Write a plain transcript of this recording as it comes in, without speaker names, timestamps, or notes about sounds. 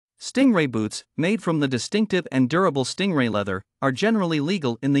Stingray boots, made from the distinctive and durable stingray leather, are generally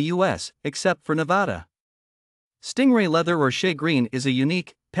legal in the US, except for Nevada. Stingray leather or shagreen is a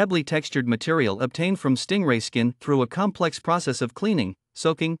unique, pebbly textured material obtained from stingray skin through a complex process of cleaning,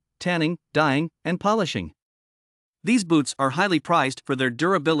 soaking, tanning, dyeing, and polishing. These boots are highly prized for their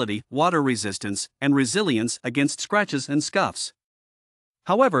durability, water resistance, and resilience against scratches and scuffs.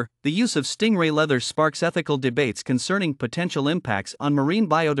 However, the use of stingray leather sparks ethical debates concerning potential impacts on marine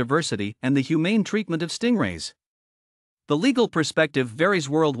biodiversity and the humane treatment of stingrays. The legal perspective varies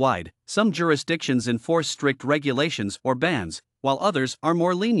worldwide. Some jurisdictions enforce strict regulations or bans, while others are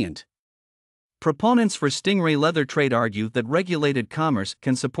more lenient. Proponents for stingray leather trade argue that regulated commerce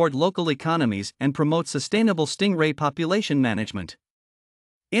can support local economies and promote sustainable stingray population management.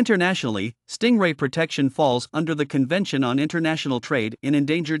 Internationally, stingray protection falls under the Convention on International Trade in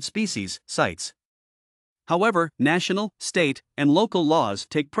Endangered Species, CITES. However, national, state, and local laws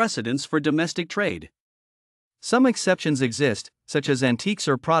take precedence for domestic trade. Some exceptions exist, such as antiques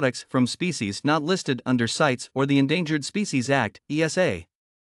or products from species not listed under CITES or the Endangered Species Act, ESA.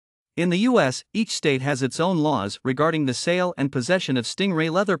 In the U.S., each state has its own laws regarding the sale and possession of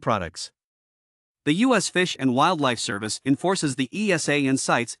stingray leather products. The U.S. Fish and Wildlife Service enforces the ESA and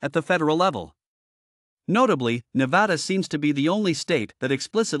CITES at the federal level. Notably, Nevada seems to be the only state that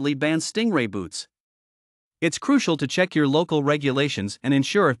explicitly bans stingray boots. It's crucial to check your local regulations and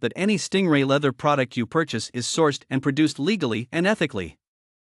ensure that any stingray leather product you purchase is sourced and produced legally and ethically.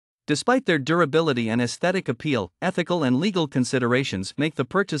 Despite their durability and aesthetic appeal, ethical and legal considerations make the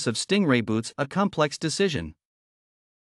purchase of stingray boots a complex decision.